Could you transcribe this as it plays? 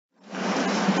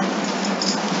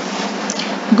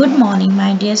Good morning,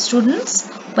 my dear students.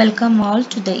 Welcome all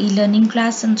to the e-learning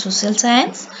class in social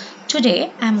science. Today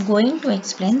I am going to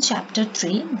explain chapter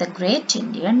 3, the Great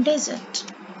Indian Desert.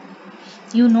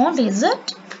 You know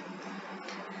desert?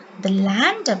 The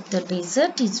land of the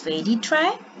desert is very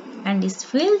dry and is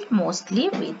filled mostly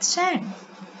with sand.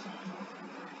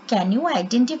 Can you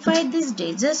identify this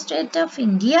desert state of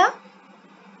India?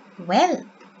 Well,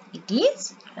 it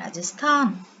is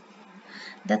Rajasthan.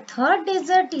 The Thar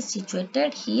desert is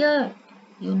situated here.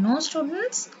 You know,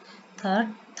 students,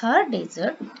 Thar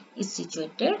desert is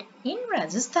situated in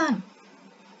Rajasthan.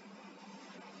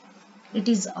 It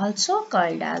is also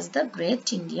called as the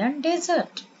Great Indian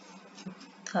Desert.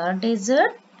 Thar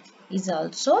desert is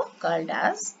also called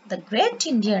as the Great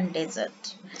Indian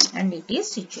Desert and it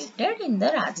is situated in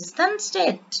the Rajasthan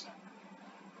state.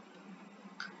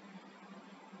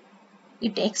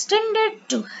 It extended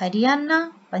to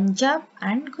Haryana, Punjab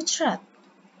and Gujarat.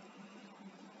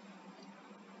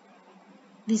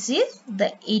 This is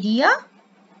the area,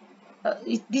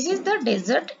 this is the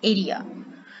desert area.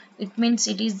 It means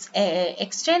it is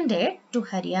extended to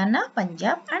Haryana,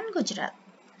 Punjab and Gujarat.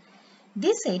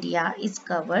 This area is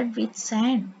covered with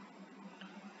sand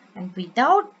and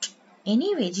without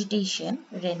any vegetation,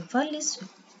 rainfall is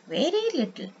very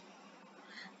little.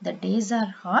 The days are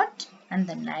hot and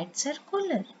the nights are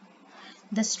cooler.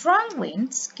 The strong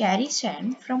winds carry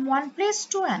sand from one place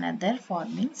to another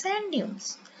forming sand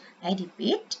dunes. I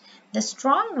repeat, the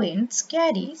strong winds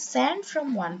carry sand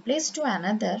from one place to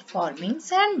another forming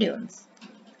sand dunes.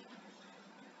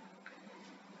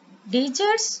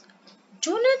 Deserts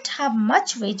do not have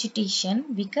much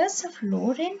vegetation because of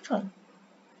low rainfall.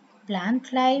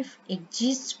 Plant life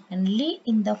exists only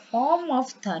in the form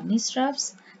of thorny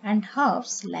shrubs and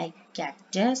herbs like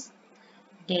cactus,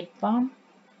 date palm,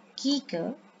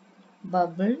 Kikar,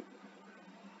 Babul,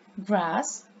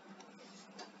 grass.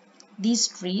 These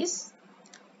trees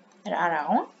are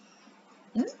around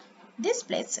in these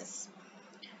places.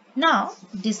 Now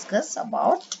discuss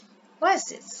about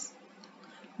oasis.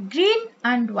 Green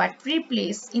and watery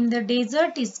place in the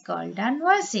desert is called an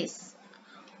oasis.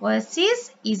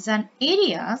 Oasis is an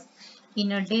area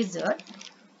in a desert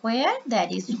where there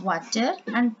is water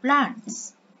and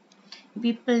plants.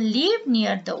 People live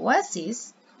near the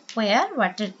oasis where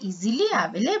water is easily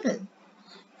available.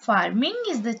 Farming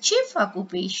is the chief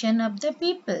occupation of the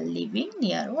people living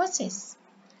near oasis.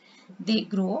 They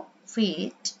grow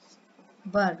wheat,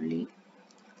 barley,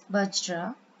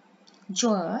 bajra,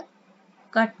 jowar,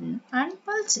 cotton and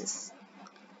pulses.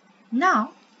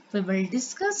 Now we will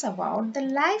discuss about the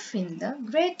life in the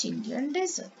Great Indian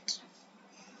Desert.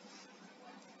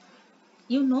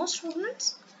 You know,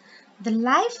 students, the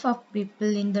life of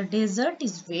people in the desert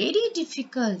is very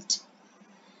difficult.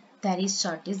 There is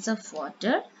shortage of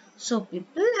water, so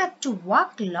people have to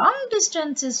walk long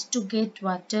distances to get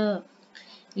water.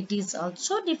 It is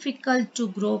also difficult to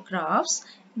grow crops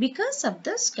because of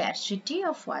the scarcity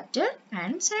of water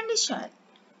and sandy soil.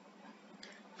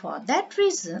 For that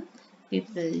reason,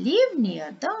 people live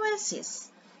near the oasis.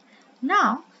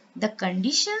 Now, the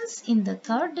conditions in the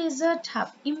Thar desert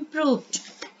have improved.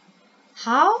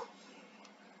 How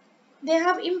they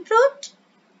have improved?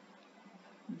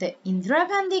 The Indra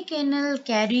Gandhi Canal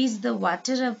carries the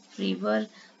water of river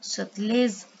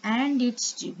Sutlej and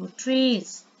its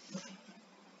tributaries.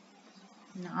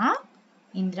 Now,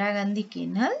 Indra Gandhi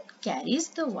Canal carries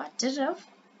the water of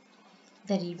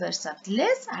the river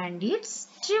Sutlej and its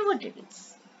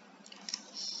tributaries.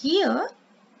 Here,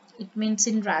 it means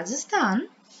in Rajasthan,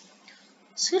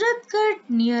 Suratgarh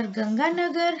near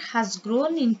Ganganagar has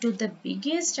grown into the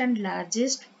biggest and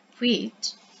largest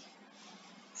wheat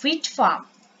farm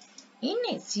in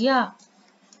Asia.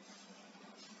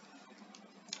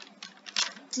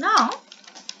 Now,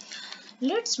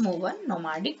 let's move on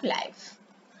nomadic life.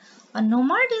 A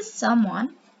nomad is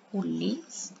someone who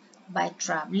lives by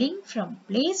traveling from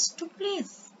place to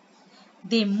place.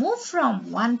 They move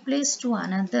from one place to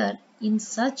another in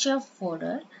search of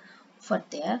fodder for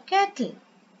their cattle.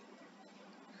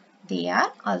 They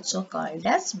are also called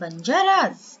as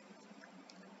Banjaras.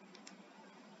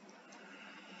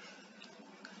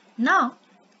 Now,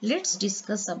 let's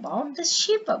discuss about the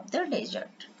sheep of the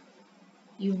desert.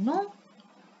 You know,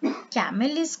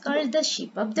 camel is called the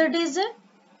sheep of the desert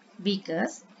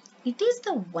because it is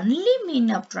the only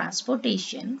mean of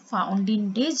transportation found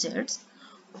in deserts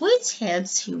which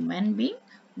helps human beings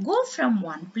go from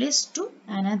one place to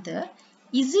another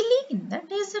easily in the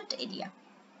desert area.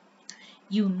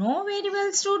 You know very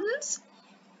well, students,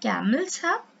 camels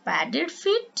have padded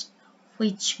feet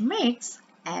which makes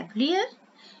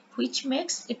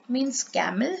it means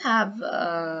camel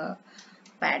have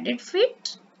padded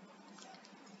feet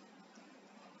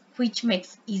which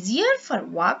makes easier for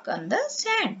walk on the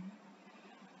sand.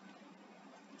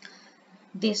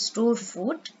 They store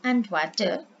food and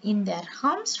water in their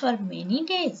homes for many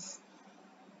days.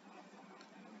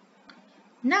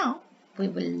 Now we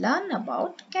will learn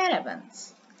about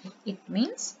caravans. It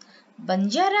means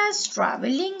Banjaras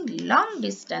traveling long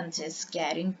distances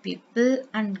carrying people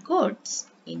and goods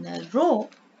in a row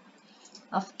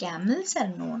of camels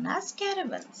are known as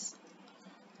caravans.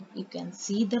 You can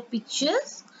see the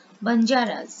pictures.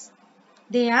 Banjaras,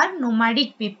 they are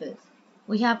nomadic people.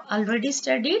 We have already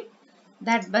studied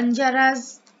that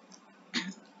Banjaras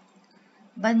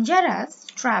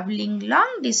traveling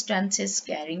long distances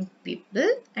carrying people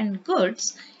and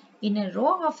goods in a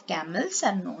row of camels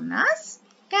are known as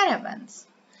caravans.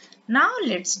 Now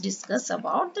let's discuss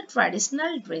about the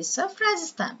traditional dress of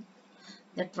Rajasthan.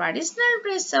 The traditional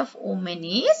dress of women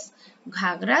is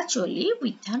ghagra choli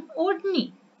with an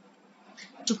odhni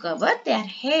to cover their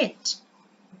head.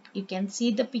 You can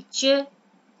see the picture.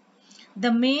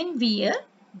 The men wear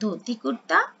dhoti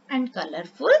kurta and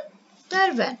colorful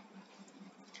turban.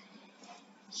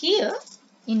 Here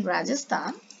in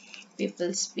Rajasthan,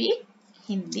 people speak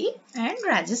Hindi and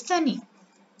Rajasthani.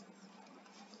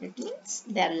 It means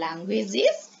their language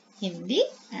is Hindi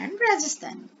and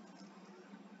Rajasthani.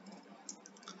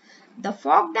 The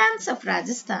folk dance of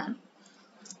Rajasthan,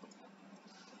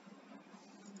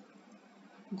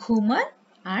 Ghumar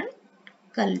and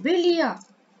Kalbelia.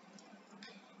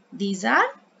 These are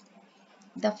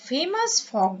the famous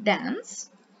folk dance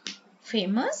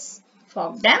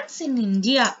in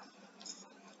India.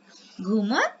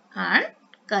 Ghumar and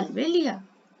Kalbelia.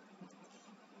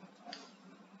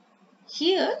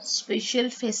 Here special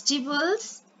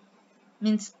festivals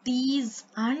means Tees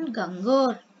and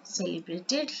Gangar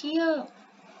celebrated here.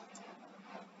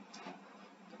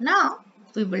 Now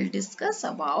we will discuss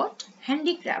about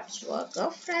handicrafts work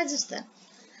of Rajasthan.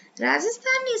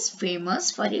 Rajasthan is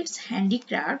famous for its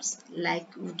handicrafts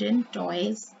like wooden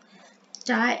toys,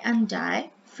 tie and dye,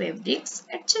 fabrics,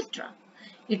 etc.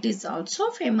 It is also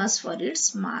famous for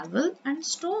its marble and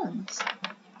stones.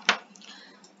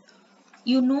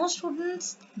 You know,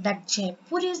 students, that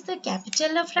Jaipur is the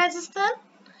capital of Rajasthan.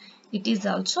 It is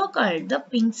also called the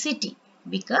Pink City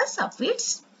because of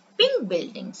its pink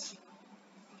buildings.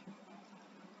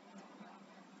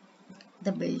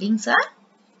 The buildings are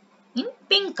in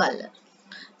pink color.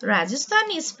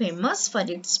 Rajasthan is famous for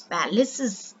its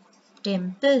palaces,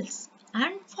 temples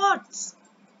and forts.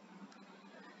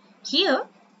 Here,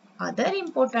 other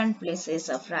important places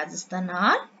of Rajasthan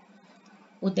are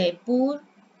Udaipur,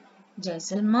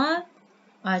 Jaisalmer,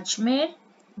 Ajmer,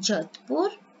 Jodhpur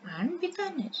and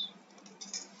Bikaner.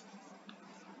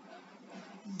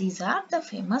 These are the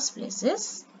famous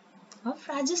places of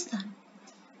Rajasthan.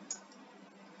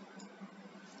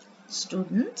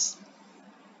 Students,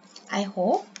 I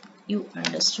hope you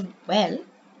understood well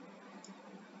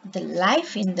the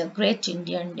life in the Great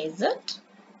Indian Desert,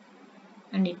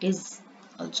 and it is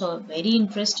also a very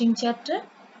interesting chapter.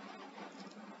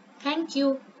 Thank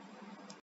you.